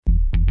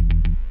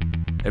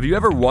Have you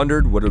ever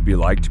wondered what it would be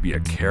like to be a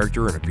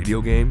character in a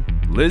video game?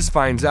 Liz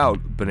finds out,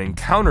 but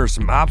encounters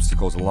some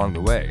obstacles along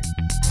the way.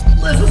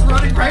 Liz is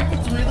running right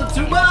between the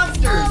two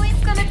monsters! Oh, he's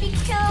gonna be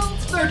killed!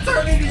 They're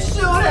turning to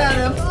shoot at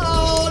him!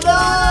 Oh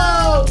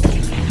no!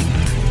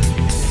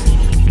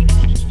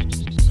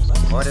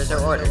 Orders are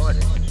orders.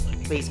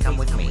 Please come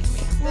with me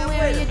Well,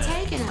 where are you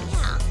taking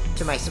us?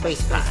 to my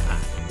space pod.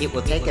 It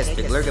will take us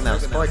to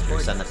Glurgamel's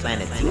fortress on the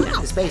planet Xena.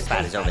 The space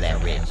pod is over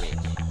that ridge.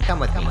 Come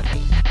with me.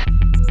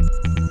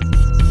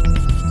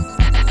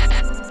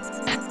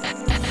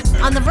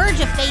 On the verge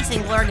of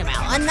facing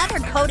Glurgamel, another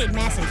coded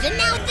message, and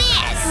now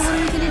this! What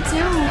are we gonna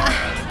do?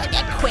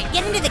 Quick,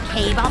 get into the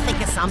cave, I'll think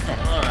of something.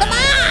 Come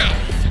on!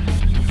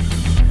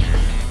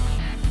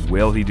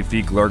 Will he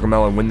defeat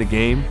Glurgamel and win the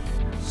game?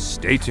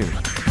 Stay tuned.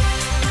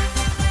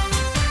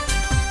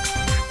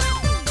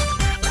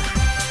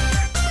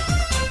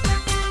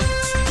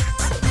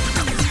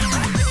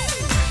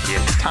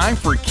 It's time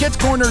for Kids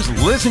Corner's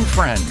Liz and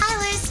Friends.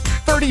 Hi, Liz.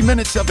 30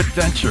 minutes of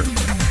adventure.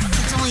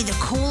 It's only the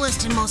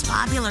coolest and most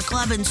popular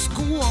club in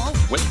school.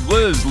 With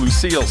Liz,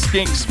 Lucille,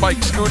 Skink,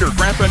 Spike, Scooter,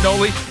 Grandpa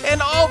Noli,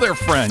 and all their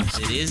friends.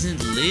 It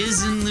isn't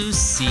Liz and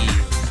Lucille.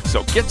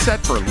 So get set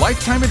for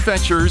lifetime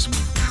adventures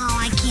Oh,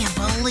 I can't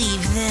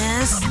believe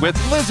this. with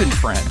Liz and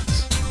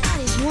Friends. That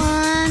is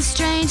one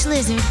strange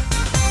lizard.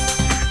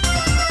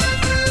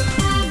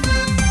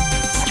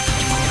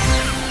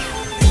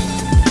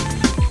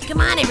 Come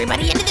on,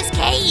 everybody, into this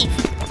cave.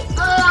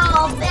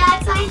 Oh,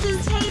 bats! I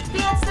just hate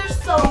bats. They're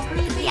so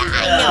creepy. Yeah,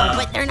 I know,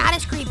 but they're not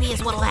as creepy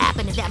as what'll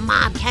happen if that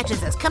mob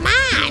catches us. Come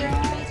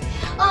on!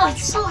 Oh,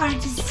 it's so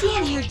hard to see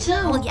in here, too.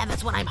 Well, yeah,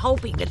 that's what I'm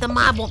hoping, that the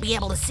mob won't be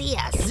able to see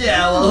us.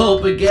 Yeah, we'll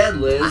hope again,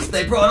 Liz.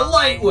 They brought a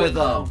light with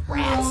them.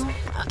 Rats.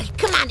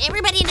 Come on,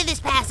 everybody into this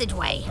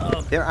passageway.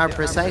 There are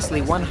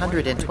precisely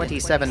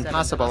 127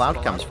 possible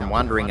outcomes from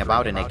wandering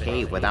about in a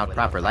cave without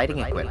proper lighting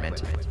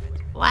equipment.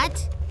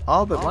 What?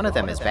 All but one of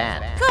them is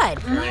bad. Good.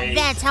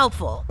 That's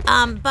helpful.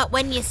 But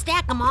when you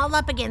stack them all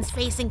up against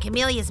facing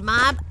Camelia's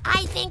mob,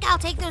 I think I'll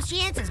take those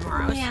chances,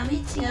 Morose. Yeah,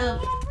 me too.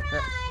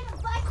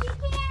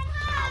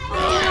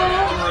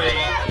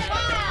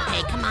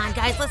 Okay, come on,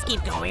 guys, let's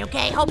keep going,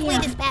 okay? Hopefully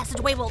this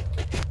passageway will...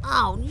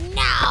 Oh,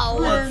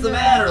 no! What's the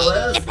matter,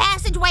 Liz? The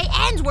passageway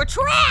ends, we're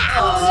trapped!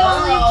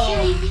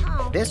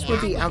 Oh, This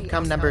would be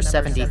outcome number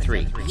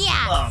 73.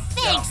 Yeah,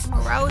 thanks,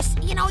 Morose.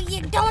 You know,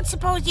 you don't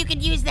suppose you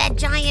could use that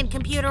giant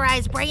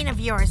computerized brain of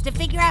yours to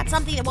figure out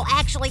something that will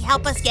actually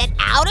help us get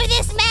out of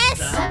this mess?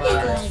 that'd be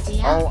a good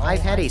idea. Oh,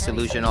 I've had a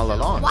solution all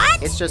along.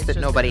 What? It's just that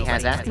nobody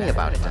has asked me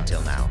about it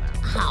until now.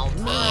 Oh,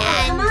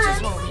 man, Come this on.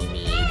 is what we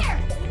need.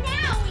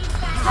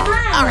 Come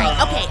on. All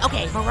right,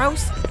 okay,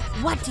 Morose,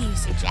 what do you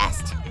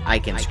suggest? I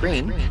can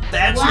scream.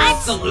 That's What? your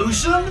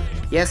solution?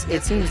 Yes,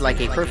 it seems like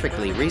a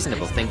perfectly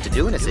reasonable thing to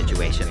do in a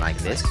situation like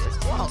this.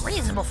 Well,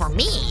 reasonable for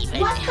me,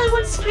 but... What good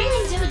would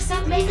screaming do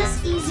except make us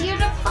easier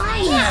to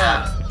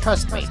find?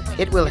 Trust me,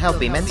 it will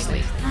help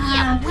immensely.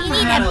 Yeah, we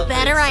need a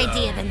better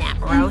idea than that,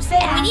 Morose.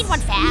 And we need one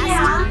fast.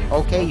 Yeah.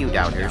 Okay, you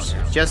doubters,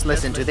 just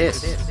listen to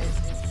this.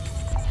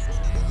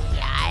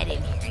 Yeah, I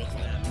didn't hear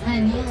anything. Me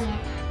neither.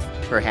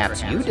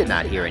 Perhaps you did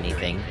not hear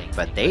anything,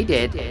 but they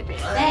did.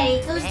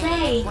 They? Who's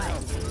they?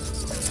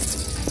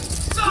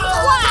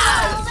 Whoa!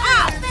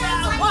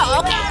 Whoa,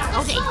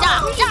 okay,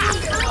 duck.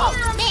 Oh,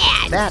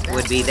 man. That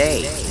would be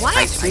they. What?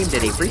 I screamed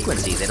at a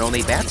frequency that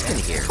only bats can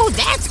hear. Oh,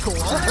 that's cool.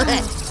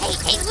 hey,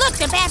 look,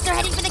 the bats are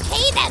heading for the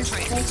cave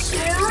entrance.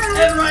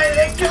 And right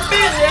at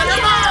Camellia,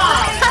 come on!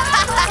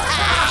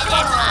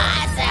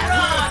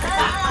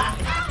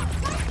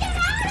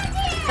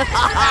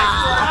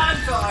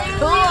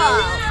 Cool.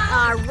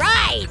 All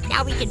right,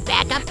 now we can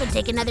back up and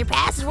take another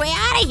passageway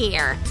out of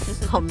here.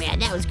 Oh man,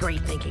 that was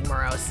great thinking,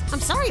 Morose. I'm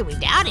sorry we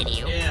doubted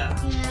you.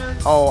 Yeah.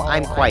 Oh,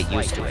 I'm quite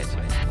used to it.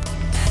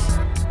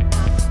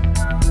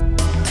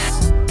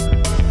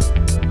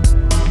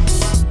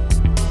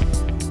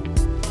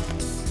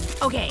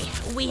 Okay,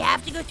 we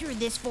have to go through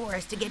this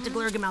forest to get to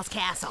Glurgamel's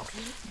castle.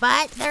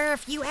 But there are a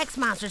few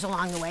X-monsters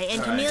along the way,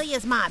 and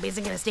Camelia's mob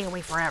isn't going to stay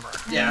away forever.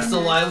 Yeah,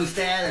 so why are we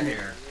standing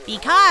here?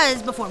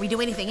 Because before we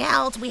do anything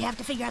else, we have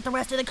to figure out the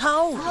rest of the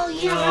code. Oh,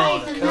 you're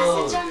right. The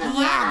message on the Yeah,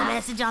 the rock.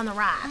 message on the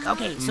rock.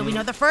 Okay, so we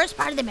know the first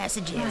part of the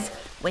message is,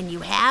 when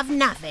you have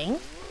nothing,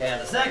 And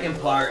the second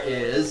part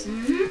is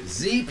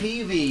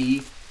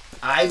ZPV,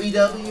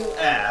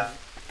 IBWF,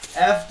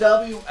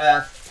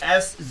 FWF,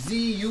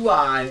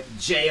 SZUI,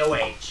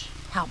 JOH.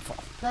 helpful.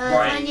 But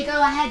Right. when you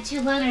go ahead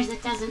 2 letters,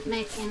 it doesn't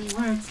make any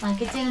words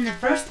like it did in the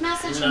first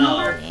message. No.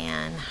 Remember?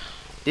 Man.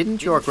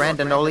 Didn't your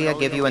Grandanolia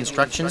give you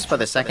instructions for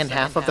the second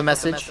half of the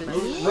message?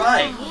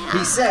 Right.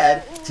 He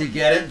said, to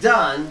get it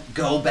done,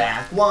 go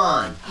back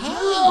one.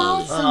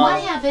 Oh, so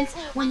what happens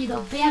when you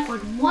go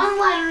backward 1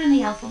 letter in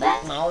the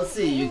alphabet? Now let's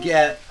see, you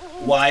get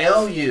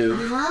YOU,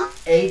 Huh?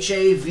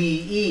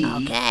 HAVE,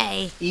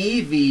 Okay.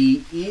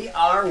 EVERYTHING.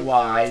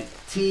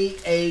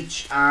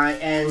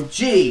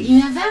 You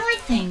have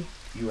everything.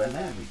 You have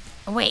everything.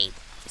 Wait,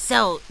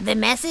 so the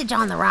message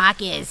on the rock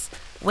is,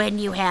 When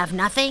you have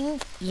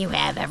nothing, you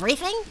have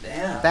everything?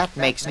 Yeah. That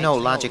makes no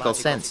logical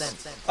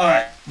sense.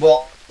 Alright,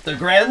 well, the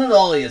Grand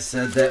Nolius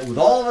said that with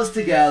all of us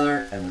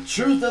together and the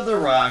truth of the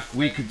rock,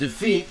 we could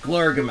defeat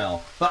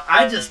Glurgamel. But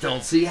I just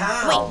don't see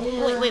how.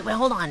 Wait,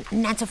 hold on.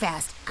 Not so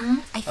fast.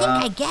 I think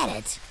I get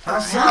it. How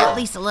so? At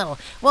least a little.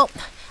 Well,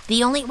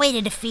 the only way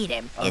to defeat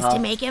him is to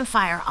make him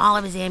fire all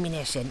of his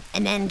ammunition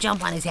and then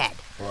jump on his head.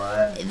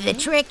 What? The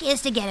trick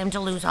is to get him to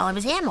lose all of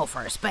his ammo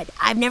first, but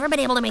I've never been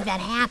able to make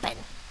that happen.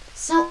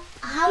 So,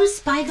 how do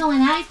Spygo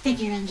and I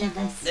figure into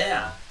this?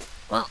 Yeah.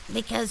 Well,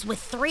 because with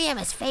 3 of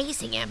us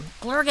facing him,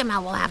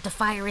 Glurgamel will have to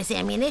fire his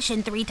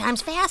ammunition 3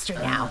 times faster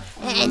now.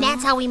 And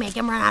that's how we make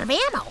him run out of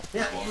ammo.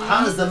 Yeah, well,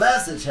 how does the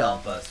message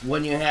help us?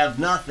 When you have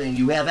nothing,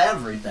 you have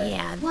everything.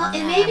 Yeah. Well,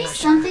 it may be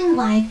something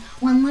like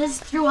when Liz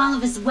threw all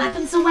of his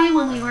weapons away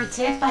when we were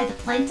attacked by the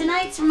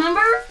Planktonites,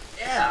 remember?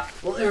 Yeah,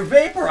 well, they were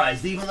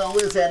vaporized even though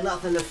Liz had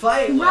nothing to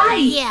fight with.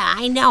 Right. Yeah,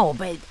 I know,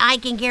 but I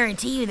can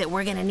guarantee you that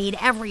we're gonna need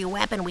every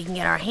weapon we can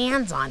get our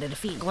hands on to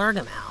defeat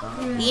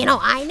Glurgamel. You know,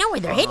 I know where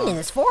they're hidden in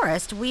this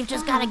forest. We've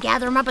just gotta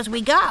gather them up as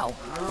we go.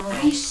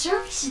 Are you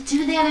sure we should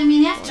do that? I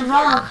mean, after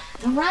all,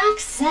 the rock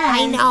says...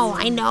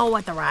 I know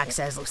what the rock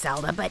says,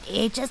 Lucelda, but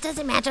it just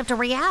doesn't match up to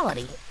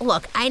reality.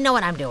 Look, I know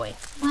what I'm doing.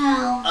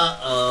 Well,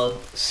 Uh-oh,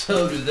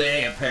 so do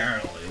they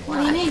apparently. what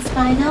do you mean,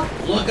 Spygo?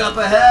 Look up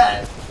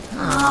ahead.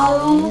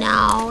 Oh,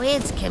 no,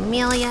 it's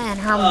Camellia and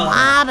her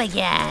mob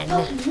again.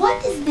 But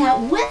what is that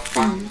with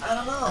them? I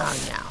don't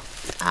know.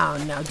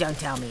 Oh, no, don't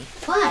tell me.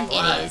 What?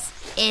 It is.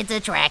 It's a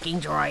tracking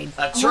droid.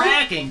 A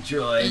tracking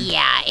droid?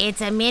 Yeah,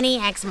 it's a mini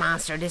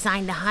X-monster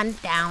designed to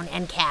hunt down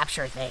and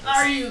capture things.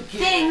 Are you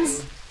kidding?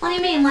 Things? What do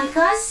you mean, like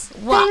us?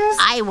 Well, Things?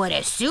 I would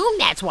assume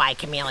that's why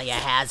Camellia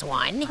has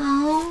one.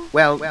 Oh,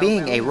 Well,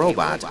 being a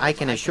robot, I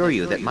can assure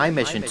you that my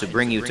mission to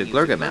bring you to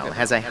Glurgamel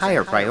has a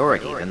higher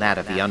priority than that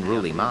of the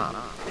unruly mob.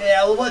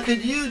 Yeah, well, what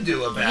could you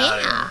do about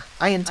it? Yeah.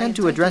 I intend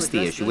to address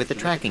the issue with the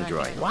tracking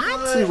droid.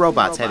 What? We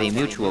robots have a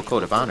mutual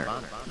code of honor.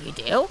 You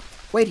do?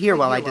 Wait here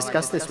while I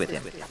discuss this with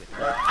him.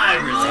 I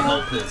really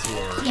hope this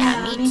works.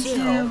 Yeah, me too.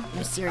 No, I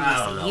don't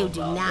seriously, know you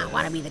do about not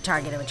want to be the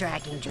target of a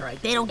tracking droid.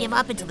 They don't give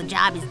up until the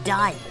job is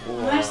done.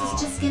 Mars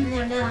is just getting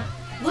there now.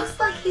 Looks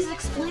like he's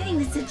explaining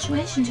the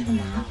situation to them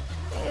now.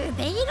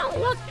 They don't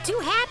look too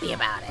happy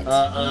about it.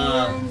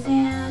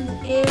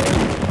 And it...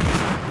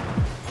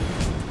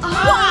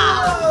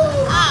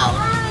 Oh,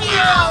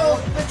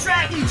 The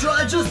tracking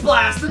droid just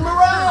blasted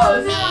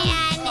Mirage! man.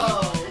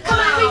 Come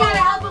on, we gotta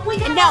help him. We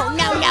gotta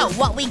help him. No.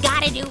 What we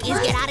gotta do is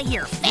get out of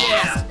here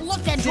fast. Yeah.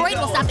 Look, that droid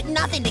will stop at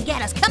nothing to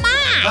get us. Come on.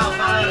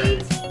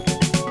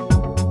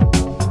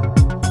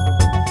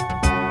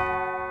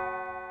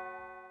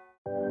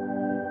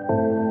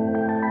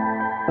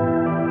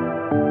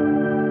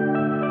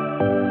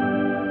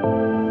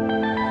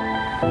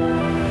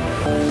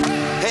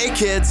 Hey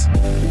kids!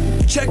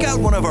 Check out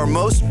one of our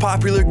most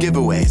popular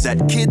giveaways at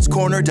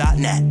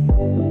kidscorner.net.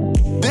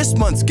 This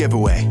month's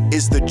giveaway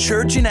is the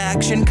Church in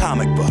Action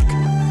comic book.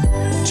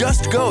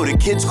 Just go to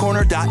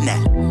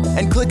kidscorner.net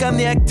and click on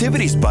the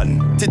Activities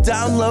button to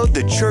download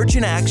the Church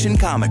in Action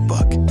comic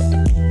book.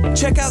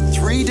 Check out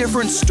 3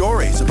 different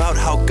stories about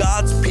how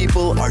God's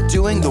people are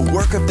doing the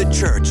work of the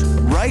church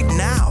right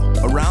now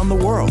around the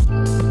world.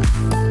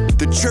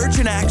 The Church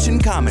in Action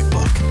comic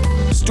book.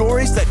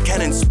 Stories that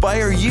can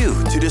inspire you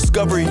to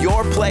discover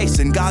your place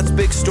in God's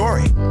big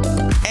story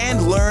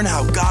and learn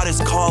how God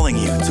is calling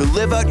you to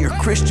live out your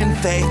Christian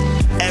faith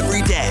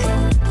every day.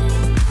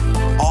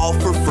 All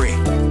for free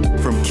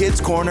from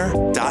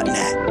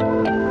kidscorner.net.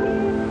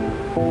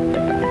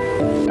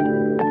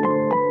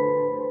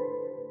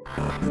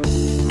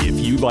 If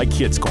you like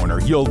Kids Corner,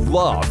 you'll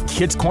love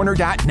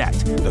kidscorner.net,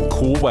 the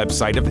cool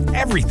website of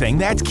everything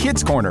that's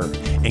Kids Corner,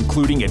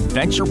 including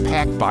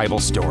adventure-packed Bible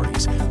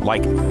stories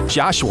like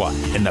Joshua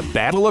and the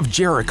Battle of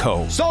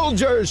Jericho.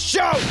 Soldiers,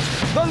 shout!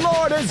 The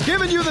Lord has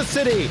given you the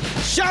city!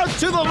 Shout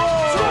to the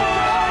Lord!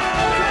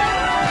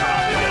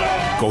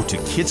 Go to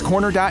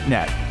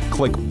kidscorner.net,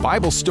 click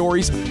Bible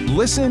stories,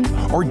 listen,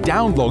 or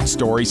download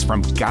stories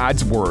from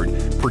God's Word,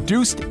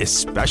 produced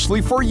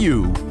especially for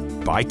you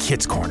by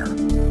Kids Corner.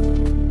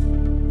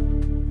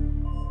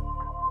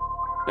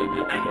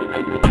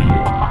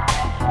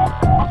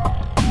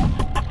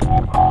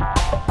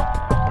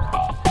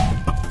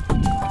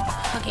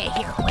 Okay,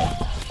 here, wait.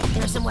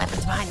 There's some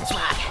weapons behind this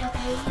rock.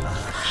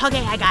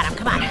 Okay, I got them.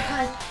 Come on.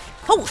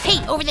 Oh,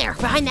 hey, over there,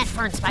 behind that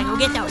fern, Spygo.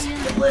 Get those.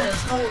 Liz,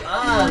 hold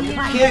on. You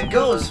can't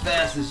go as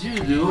fast as you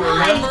do,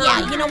 remember?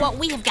 Yeah, you know what?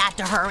 We have got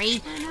to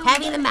hurry.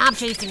 Having the mob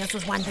chasing us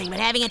was one thing, but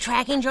having a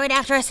tracking droid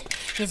after us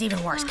is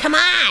even worse. Come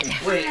on!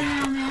 Wait.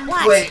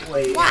 What?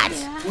 Wait. What?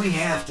 We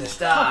have to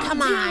stop. Oh,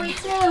 come on. Me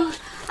too.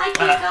 I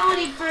can't go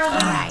any further.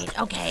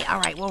 All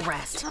right, we'll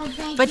rest. Oh,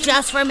 thank But you.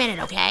 just for a minute,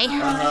 okay?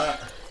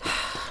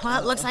 Well,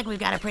 it looks like we've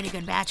got a pretty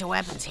good batch of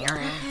weapons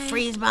here.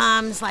 Freeze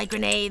bombs, light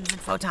grenades,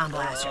 and photon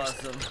blasters.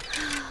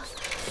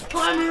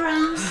 Poor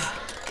Mirage.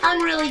 I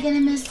I'm really gonna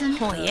miss him.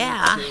 Well,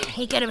 yeah.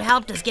 He could have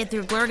helped us get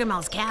through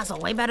Glurgamel's castle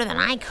way better than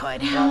I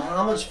could. Well,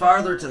 how much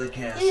farther to the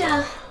castle?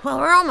 Yeah. Well,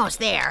 we're almost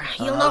there.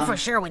 You'll know for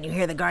sure when you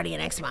hear the Guardian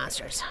X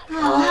monsters.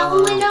 Oh, how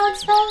will we know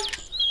it's them?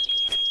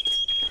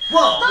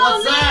 Whoa,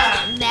 what's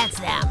that? That's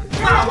them.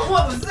 Wow,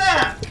 what was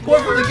that? More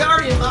for the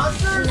Guardian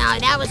monster? No,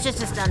 that was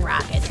just a stun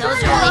rocket.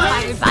 Those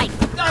are only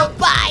fired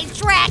by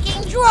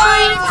tracking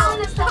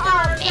droids.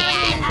 Oh,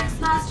 man.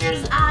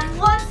 X-Monsters on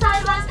one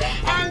side of us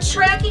and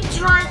tracking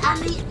droid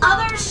on the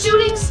other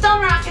shooting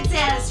stun rockets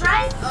at us,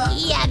 right?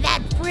 Yeah,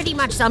 that pretty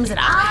much sums it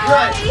up.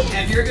 Right,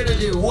 and you're gonna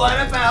do what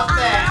about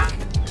that?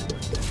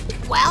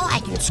 Well, I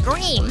can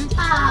scream.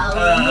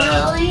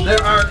 Oh, really?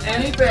 There aren't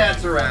any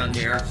bats around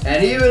here,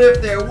 and even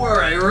if there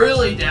were, I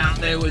really doubt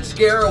they would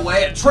scare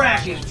away a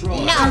tracking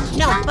droid.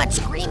 No, but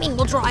screaming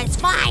will draw his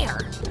fire.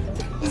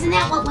 Isn't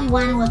that what we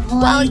want to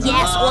avoid? Well,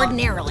 yes,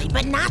 ordinarily,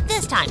 but not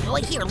this time. Well,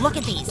 here, look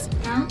at these.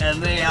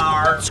 And they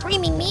are...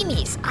 Screaming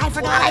Mimis. I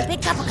forgot I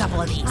picked up a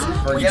couple of these.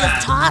 We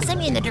just toss them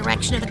in the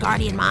direction of the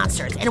Guardian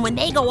monsters, and when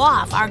they go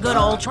off, our good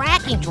old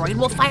tracking droid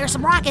will fire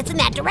some rockets in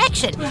that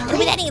direction. Really?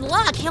 With any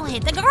luck, he'll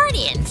hit the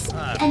Guardians.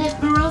 And if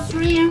Moreau's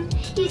were here,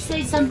 he'd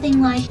say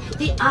something like,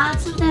 the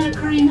odds of that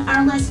occurring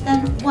are less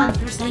than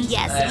 1%.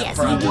 Yes,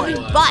 he would.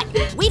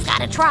 But we've got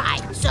to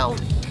try. So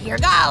here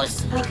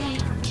goes. Okay.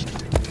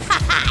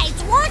 Haha,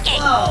 it's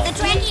working. Whoa. The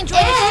tracking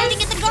droid is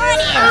shooting at the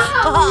Guardians.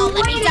 Oh,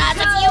 let me toss a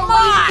few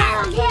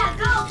more. Yeah,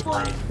 go for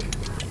it.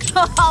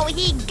 Oh,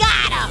 he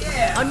got him.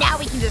 Yeah. Oh, now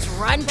we can just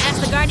run past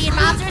the Guardian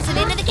monsters and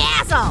into the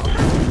castle.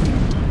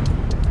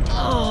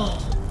 Oh,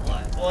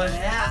 what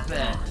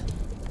happened?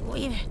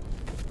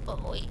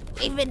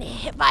 We've been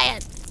hit by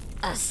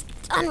a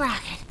stun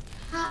rocket.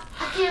 I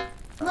can't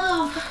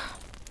move.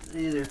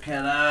 Neither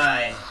can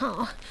I.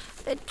 Oh,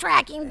 the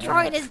tracking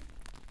droid is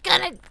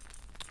gonna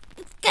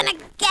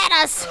get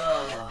us.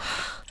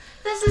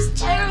 This is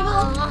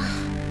terrible.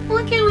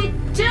 What can we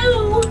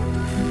do?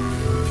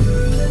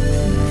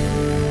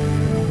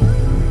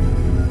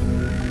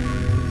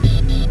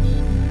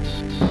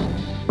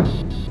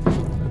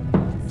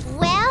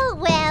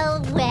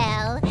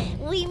 Well.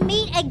 We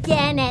meet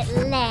again at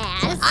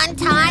last.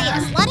 Untie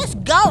us. Let us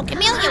go.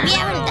 Camellia, we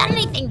haven't done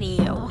anything to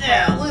you.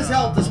 Yeah, Liz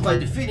helped us by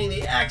defeating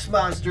the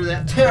X-Monster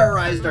that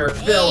terrorized our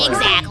village.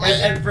 Exactly.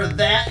 And for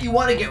that, you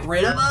want to get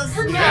rid of us?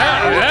 We want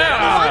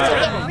to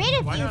get rid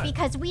of you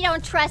because we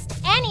don't trust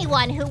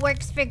anyone who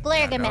works for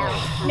Glurgamel,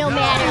 no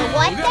matter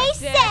what they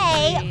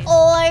say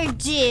or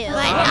do.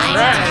 But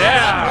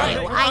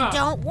I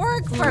don't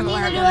work for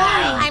Neither do Glurgamel.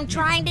 I. I'm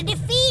trying to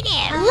defeat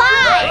him.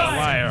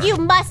 Lies! You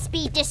must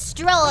be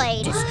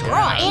destroyed. Destroyed?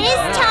 It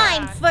is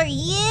time for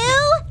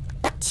you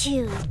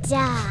to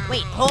die.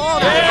 Wait, hold on.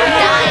 Die.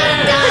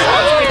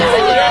 Don't we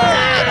even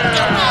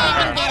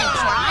get a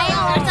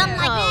trial or something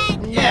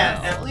like that? Yeah,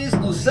 at least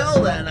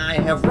Lucelda and I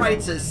have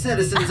rights as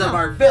citizens of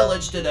our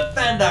village to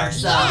defend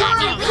ourselves.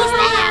 At least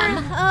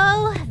them.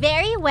 Oh,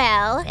 very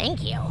well.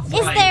 Thank you.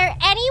 Is there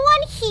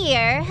anyone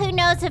here who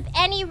knows of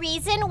any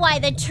reason why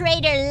the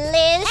traitor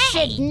Liz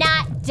should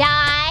not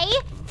die?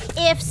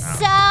 If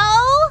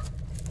so,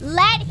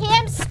 let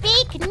him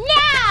speak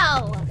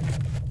now!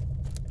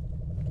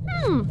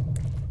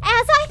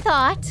 As I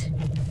thought.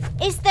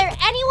 Is there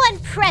anyone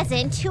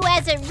present who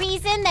has a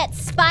reason that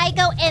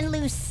Spygo and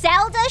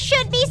Lucelda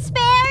should be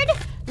spared?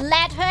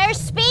 Let her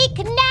speak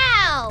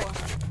now!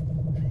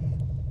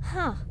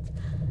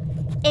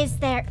 Is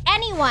there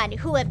anyone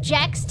who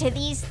objects to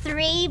these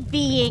three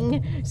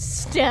being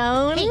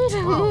stoned?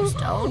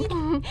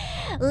 Stoned?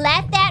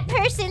 Let that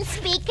person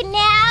speak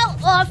now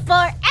or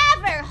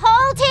forever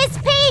hold his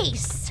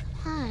peace!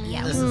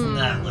 Yeah, This is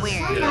not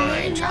we're good.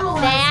 in trouble.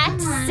 That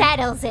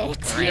settles it.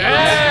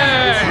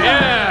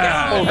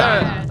 Hold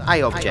on.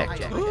 I object.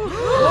 Wait a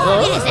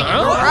second,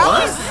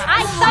 Rose.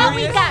 I thought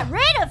we got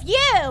rid of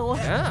you!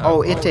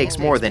 Oh, it takes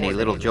more than a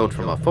little jolt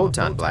from a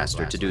photon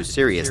blaster to do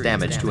serious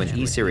damage to an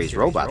E-Series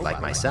robot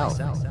like myself.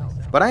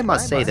 But I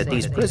must say that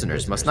these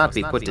prisoners must not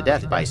be put to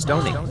death by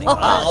stoning. I'm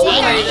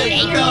glad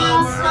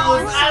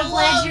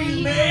you're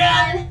here,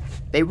 man.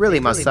 They really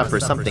must suffer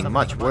something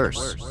much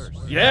worse.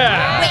 What?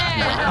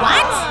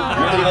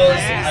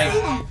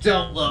 I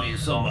don't love you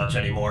so much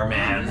anymore,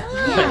 man.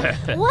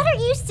 What are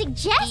you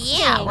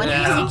suggesting? Yeah, what are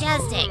you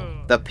suggesting?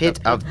 The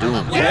Pit of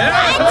Doom.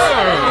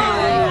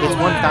 It's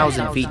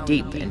 1,000 feet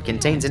deep and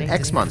contains an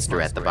X-Monster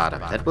at the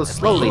bottom that will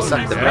slowly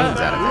suck the brains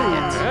out of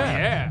their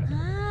heads.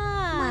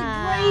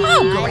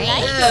 Oh, great.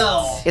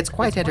 It's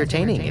quite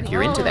entertaining if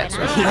you're into that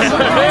sort of thing.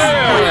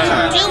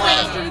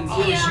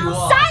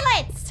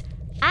 Silence!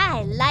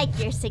 I like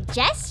your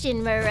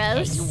suggestion,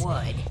 Morose. You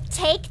would.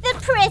 Take the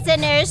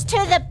prisoners to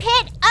the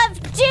Pit of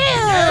Doom! Rose,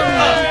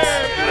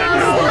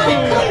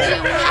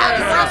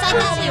 I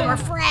thought we were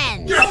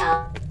friends.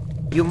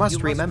 You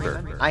must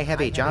remember, I have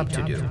a job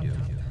to do.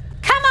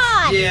 Come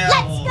on, Yeah.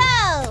 let's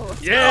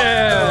go!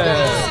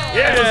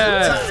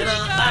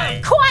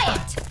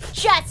 Quiet!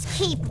 Just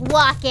keep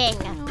walking.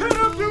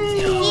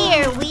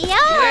 Here we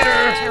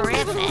are.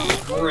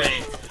 Terrific.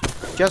 Great.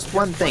 Just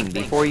one thing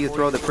before you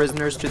throw the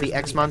prisoners to the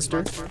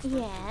X-Monster.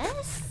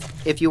 Yes?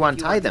 If you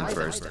untie them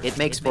first, it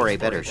makes for a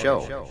better show.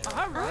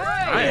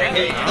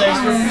 Hey, thanks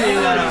for being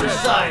on our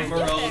side,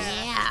 Morose.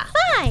 Yeah.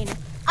 Fine.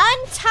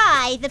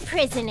 Untie the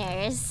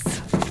prisoners.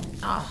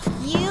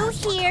 You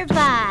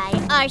hereby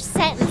are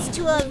sentenced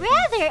to a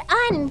rather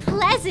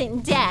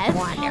unpleasant death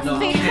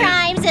for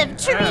crimes of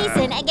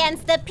treason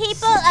against the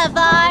people of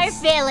our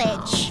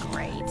village.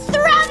 Great.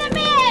 Throw them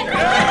in!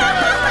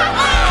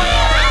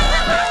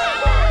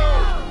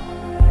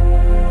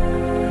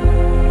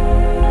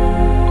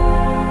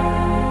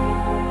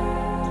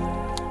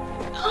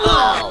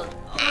 Ow,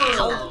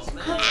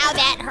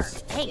 that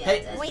hurt.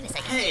 Hey, wait a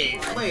second. Hey,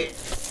 wait.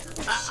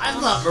 I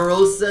thought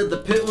Morose said the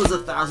pit was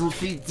 1,000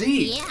 feet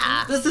deep.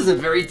 Yeah. This isn't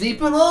very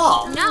deep at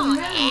all. No,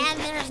 and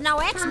there's no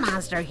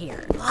X-Monster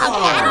here. Okay,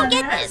 I don't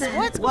get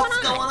this. What's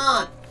going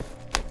on?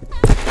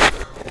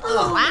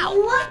 Oh, wow.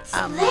 What's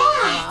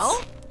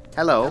that?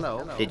 Hello?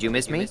 Hello? Did you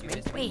miss me?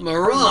 Wait,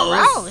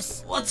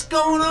 Morose? What's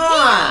going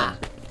on?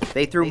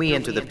 They threw me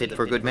into the pit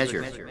for good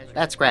measure.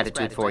 That's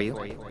gratitude for you.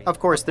 Of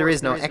course, there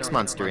is no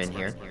X-Monster in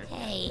here.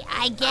 Hey,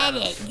 I get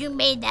it. You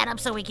made that up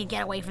so we could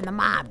get away from the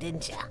mob,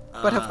 didn't you?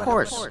 But of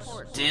course.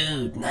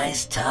 Dude,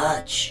 nice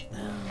touch.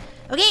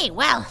 Okay,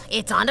 well,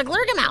 it's on to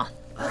Glurgamel.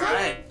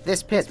 Alright.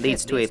 This pit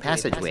leads to a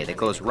passageway that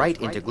goes right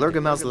into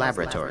Glurgamel's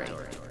laboratory.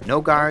 No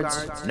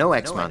guards, no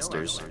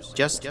X-Monsters,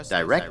 just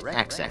direct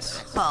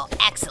access. Oh,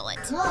 excellent.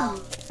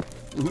 Whoa.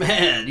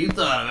 Man, you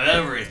thought of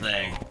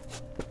everything.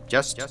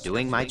 Just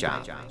doing my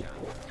job.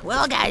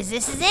 Well, guys,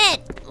 this is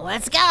it.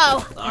 Let's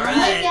go.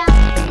 Alright.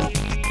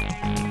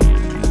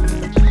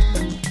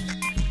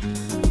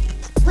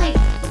 Wait,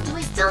 do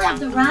we still have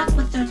the rock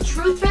with the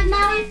truth written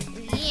on it?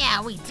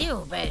 Yeah, we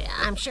do, but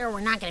I'm sure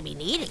we're not going to be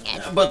needing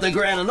it. But the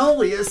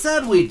Graninolia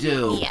said we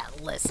do. Yeah,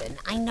 listen,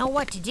 I know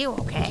what to do,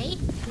 okay?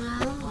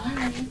 Well,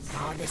 alright.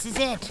 Oh, this is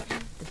it.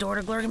 The door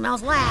to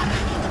Glurgamel's lab.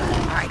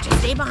 All right, just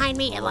stay behind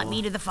me and let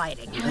me do the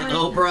fighting.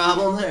 No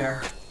problem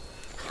there.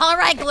 All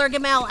right,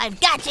 Glurgamel, I've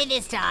got you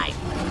this time.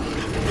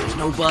 There's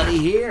nobody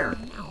here.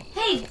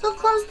 Hey, who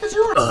closed the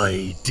door?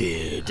 I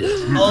did.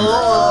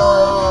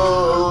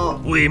 Oh!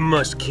 We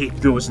must keep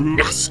those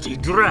nasty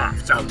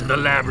drafts out of the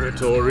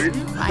laboratory.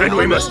 And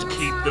we must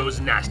keep those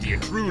nasty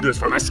intruders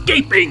from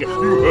escaping.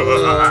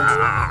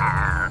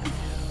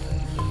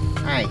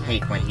 I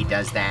hate when he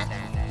does that.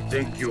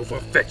 Thank you for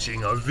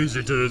fetching our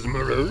visitors,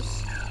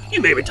 Morose.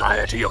 You may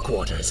retire to your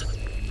quarters.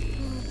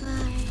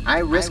 I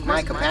risk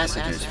my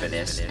capacitors for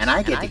this, and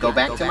I get to go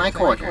back to my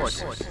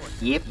quarters.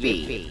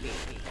 Yippee.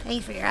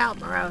 Thanks for your help,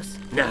 Morose.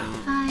 Now,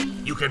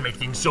 you can make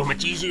things so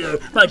much easier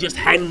by just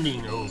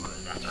handing over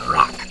that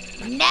rock.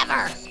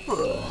 Never.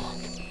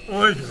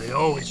 Why do they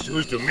always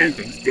choose to make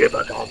things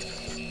difficult?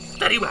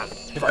 Very well.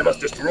 If I must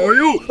destroy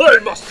you, I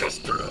must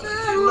destroy you.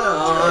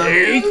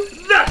 Take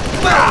that!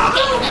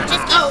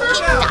 Just keep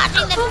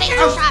dodging the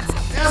phaser shots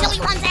until he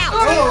runs out.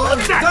 Oh, I'm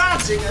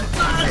dodging.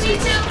 I'm Me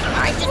too.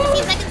 All right, just a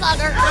few seconds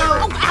longer.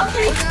 Oh, ow.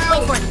 Wait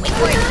for it.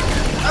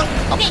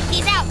 Okay,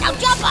 he's out. Now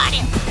jump on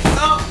him.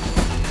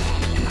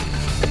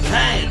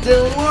 Hey, it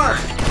didn't work.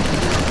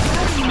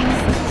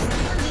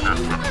 I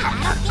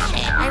don't get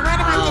it. I read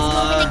about this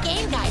move in the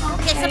game guide.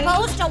 It's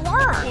supposed to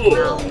work.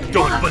 Oh,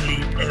 don't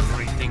believe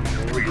everything you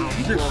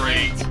read.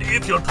 Great.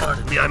 If you'll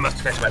pardon me, I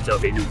must fetch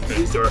myself a new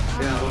phaser.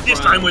 This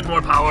time with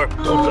more power.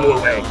 Don't go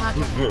away.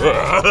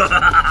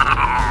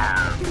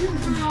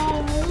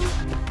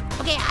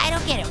 Okay, I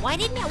don't get it. Why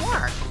didn't it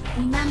work?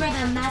 Remember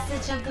the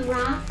message of the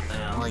rock?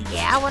 Well,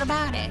 yeah, what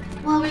about it?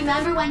 Well,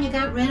 remember when you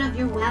got rid of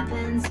your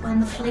weapons when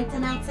the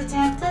Planktonite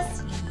attacked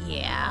us?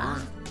 Yeah.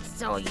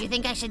 So you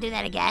think I should do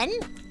that again?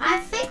 I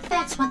think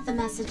that's what the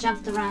message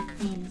of the rock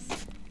means.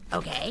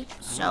 Okay,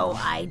 so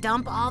I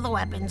dump all the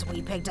weapons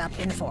we picked up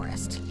in the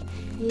forest.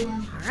 Yeah.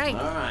 All right.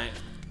 All right.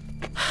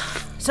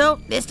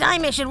 So this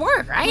time it should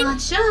work, right? Well,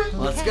 it should.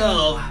 Let's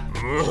go.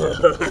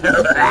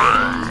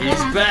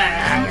 He's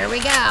back. Here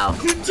we go.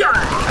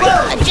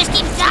 Just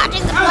keep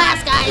dodging the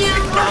blast, guys.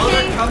 Oh,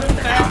 they're coming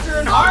faster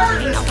and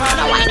harder this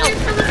time. I know.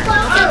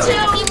 Just a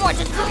few more,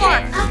 just a few more.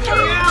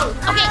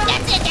 Okay,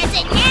 that's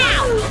it.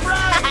 Now.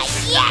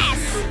 Yes.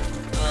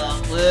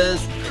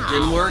 Liz, it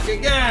didn't work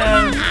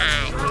again.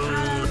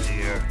 Oh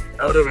dear.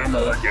 Out of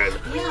ammo again.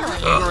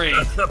 Great.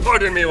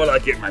 Pardon me while I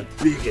get my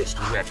biggest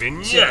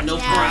weapon Yeah, yet. no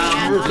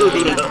problem.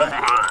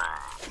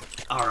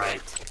 All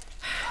right.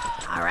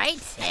 All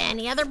right.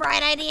 Any other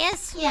bright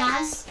ideas?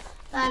 Yes,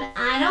 but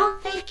I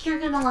don't think you're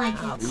gonna like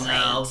it.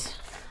 No.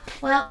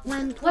 Well,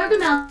 when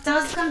Glurgamel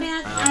does come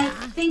back, I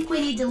think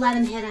we need to let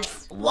him hit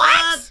us.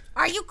 What?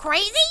 Are you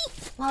crazy?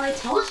 Well, I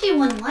told you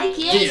wouldn't like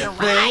it. Yeah.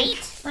 Right.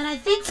 But I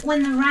think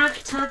when the rock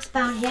talks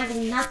about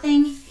having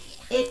nothing,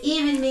 it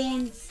even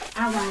means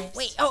our lives.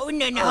 Wait, hold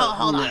on.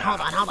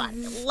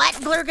 Let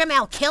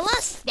Glurgamel kill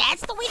us?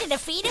 That's the way to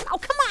defeat him? Oh,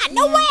 come on,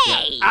 no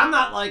way! I'm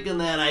not liking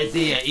that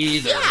idea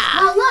either. Yeah.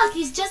 Well, look,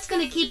 he's just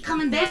gonna keep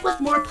coming back with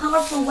more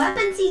powerful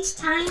weapons each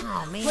time.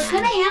 Oh, man. We're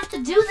gonna have to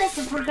do this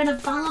if we're gonna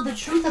follow the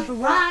truth of the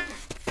rock.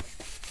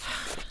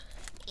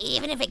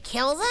 Even if it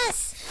kills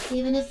us?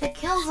 Even if it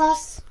kills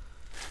us.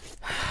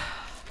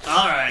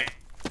 All right.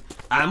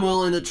 I'm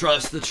willing to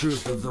trust the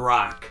truth of the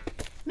rock.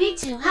 Me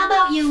too. How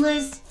about you,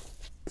 Liz?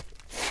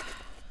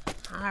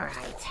 All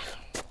right.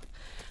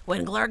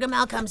 When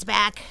Glurgamel comes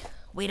back,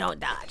 we don't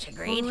dodge.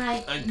 Agreed?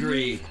 Right.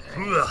 Agreed.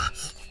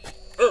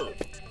 Oh,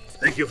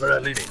 thank you for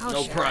that leading. Oh,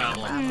 No sure,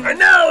 problem. And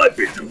now I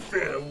bid you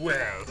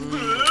farewell.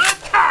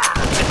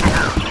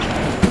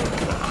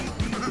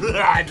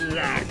 At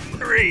last,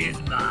 free is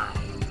mine.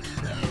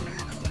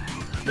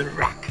 The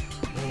rock.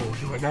 Oh,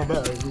 you are now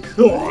mine.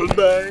 All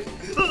mine.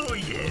 Oh,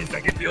 yes, I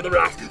can feel the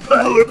rock's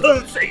power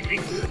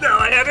pulsating. Now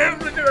I have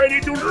everything I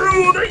need to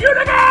rule the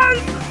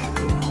universe.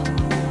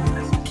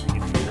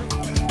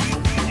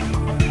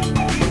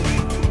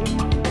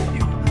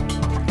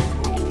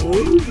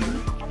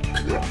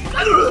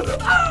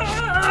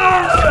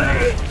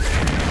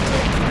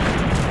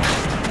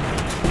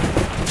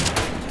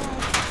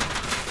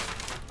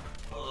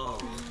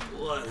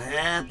 What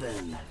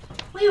happened?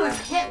 We were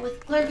hit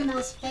with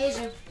Glurgamel's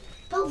phaser.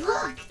 But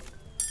look,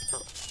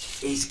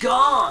 He's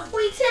gone.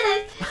 we did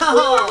it. Oh. We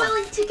were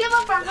willing to give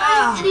up our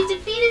lives, and he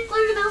defeated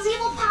Glurgamel's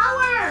evil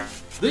power.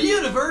 The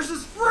universe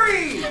is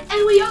free.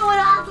 And we owe it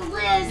all to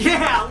Liz.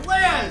 Yeah,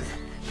 Liz.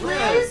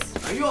 Liz?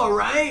 Are you all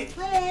right?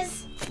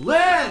 Liz.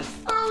 Liz.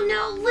 Oh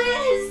no,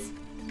 Liz.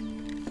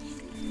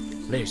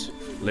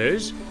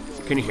 Liz?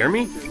 Can you hear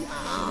me?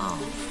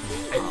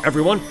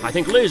 Everyone, I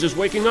think Liz is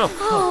waking up.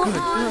 Oh, good.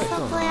 I'm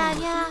so glad,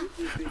 yeah.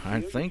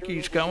 I think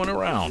he's coming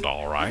around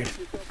all right.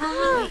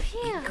 Oh,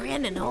 phew.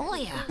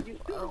 Grandinolia.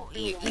 Oh,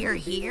 you're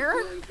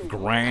here?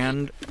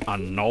 Grand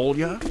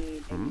Anolia?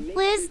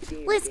 Liz,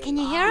 can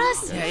you hear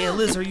us? Yeah,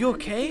 Liz, are you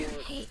okay?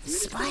 Hey,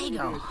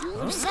 Spigo.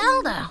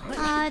 Zelda.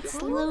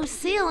 It's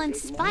Lucille and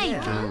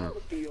Spike.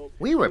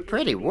 We were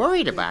pretty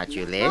worried about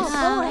you, Liz.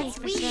 Oh, boy,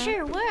 we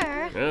sure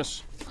were.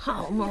 Yes.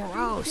 Oh,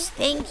 Morose,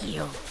 thank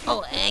you.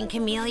 Oh, and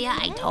Camellia,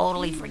 I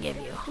totally forgive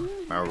you.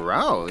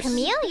 Morose?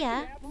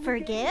 Camellia?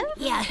 Forgive?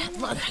 Yeah,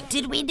 look,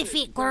 did we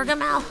defeat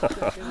Glurgamel?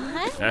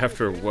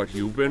 After what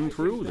you've been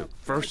through, the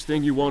first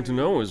thing you want to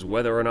know is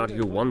whether or not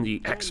you won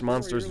the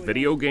X-Monsters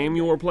video game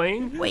you were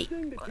playing? Wait.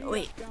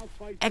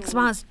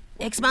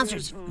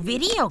 X-Monsters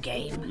video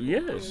game?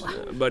 Yes,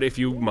 but if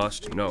you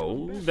must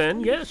know, then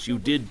yes, you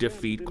did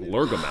defeat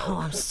Glurgamel. Oh,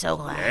 I'm so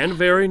glad. And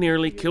very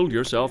nearly killed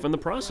yourself in the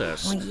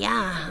process. Well,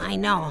 yeah, I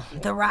know.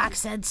 The Rock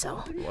said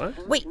so.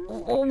 What? Wait,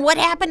 what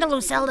happened to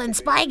Lucelda and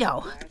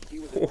Spigo?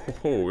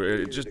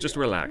 Just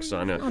relax,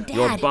 son. Dad.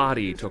 Your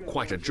body took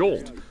quite a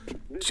jolt.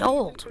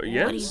 Jolt?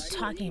 Yes. What are you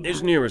talking about?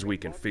 As near as we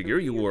can figure,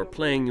 you were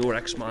playing your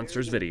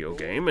X-Monsters video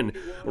game, and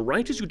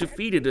right as you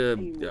defeated,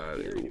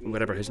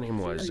 whatever his name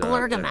was...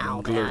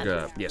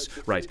 Glurgamel. Yes,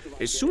 right.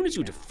 As soon as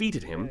you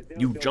defeated him,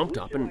 you jumped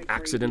up and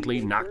accidentally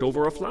knocked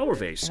over a flower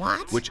vase.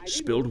 What? Which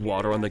spilled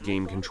water on the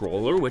game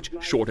controller, which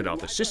shorted out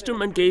the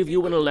system and gave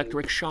you an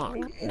electric shock.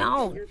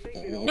 No,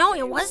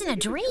 it wasn't a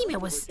dream.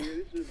 It was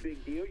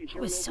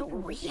so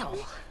real.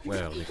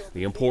 Well,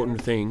 the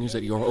important thing is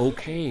that you're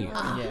okay.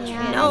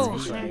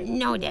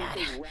 No, Dad.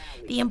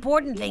 The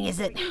important thing is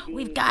that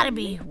we've got to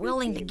be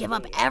willing to give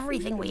up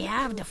everything we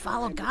have to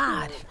follow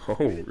God.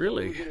 Oh,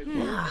 really?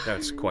 Yeah.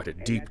 That's quite a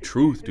deep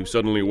truth to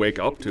suddenly wake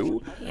up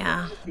to.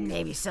 Yeah,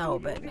 maybe so,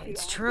 but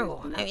it's true.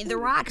 I mean, The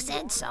Rock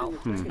said so.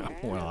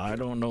 Well, I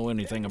don't know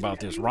anything about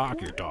this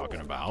rock you're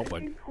talking about,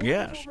 but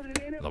yes,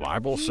 the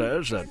Bible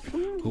says that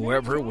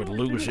whoever would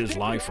lose his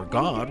life for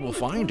God will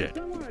find it.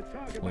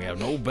 We have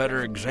no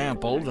better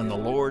example than the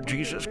Lord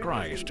Jesus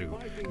Christ, who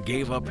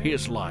gave up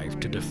his life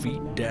to defeat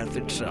death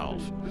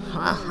itself.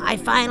 Well, I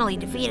finally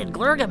defeated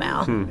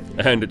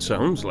Glurgamel. And it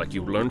sounds like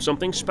you learned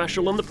something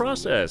special in the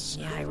process.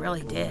 Yeah, I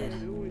really did.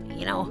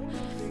 You know,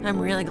 I'm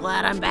really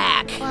glad I'm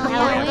back. Well,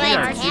 we're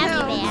glad to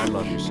have you I back.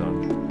 love you,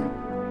 son.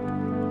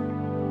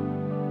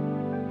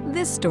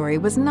 This story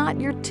was not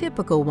your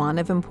typical one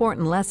of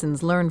important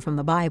lessons learned from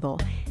the Bible,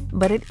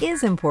 but it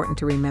is important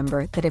to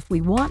remember that if we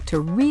want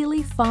to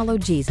really follow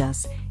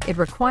Jesus, it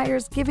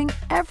requires giving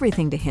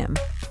everything to Him,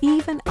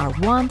 even our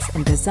wants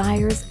and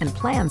desires and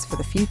plans for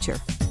the future.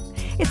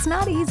 It's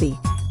not easy,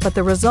 but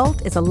the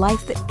result is a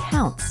life that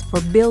counts for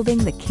building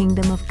the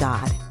kingdom of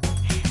God.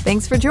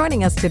 Thanks for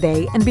joining us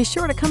today, and be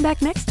sure to come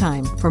back next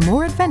time for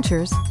more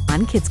adventures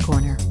on Kids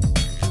Corner.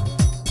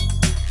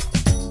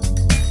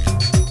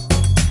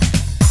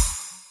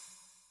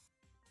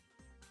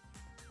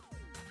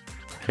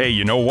 Hey,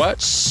 you know what?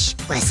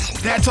 Listen.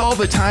 That's all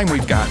the time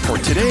we've got for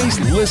today's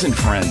Listen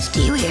Friends.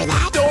 Do you hear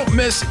that? Don't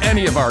miss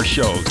any of our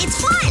shows.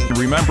 It's fun.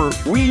 Remember,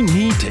 we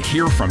need to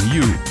hear from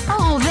you.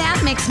 Oh,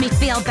 that makes me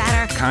feel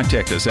better.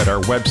 Contact us at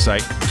our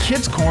website,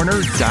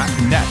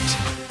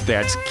 kidscorner.net.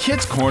 That's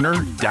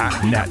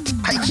kidscorner.net.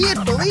 I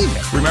can't believe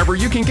it. Remember,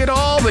 you can get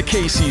all the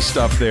KC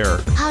stuff there.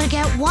 How to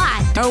get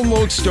what?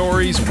 Download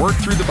stories, work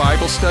through the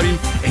Bible study,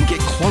 and get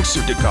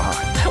closer to God.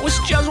 That was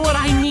just what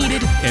I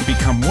needed. And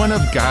become one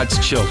of God's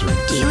children.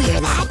 Do you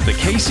hear that? The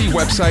KC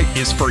website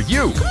is for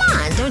you. Come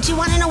on, don't you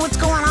want to know what's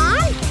going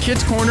on?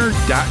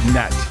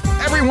 kidscorner.net.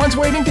 Everyone's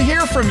waiting to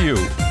hear from you.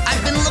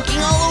 I've been looking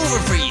all over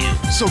for you.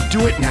 So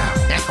do it now.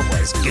 That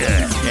was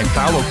good. And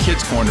follow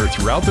Kids Corner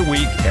throughout the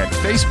week at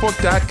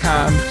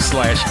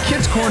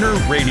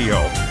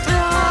facebook.com/kidscornerradio.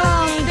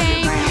 Oh,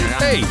 thank you.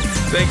 Hey,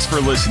 thanks for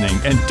listening,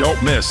 and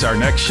don't miss our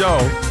next show.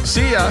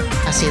 See ya!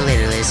 I'll see you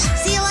later, Liz.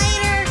 See you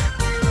later!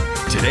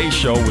 Today's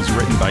show was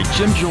written by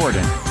Jim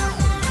Jordan.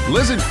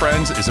 Liz and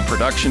Friends is a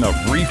production of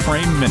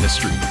Reframe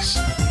Ministries.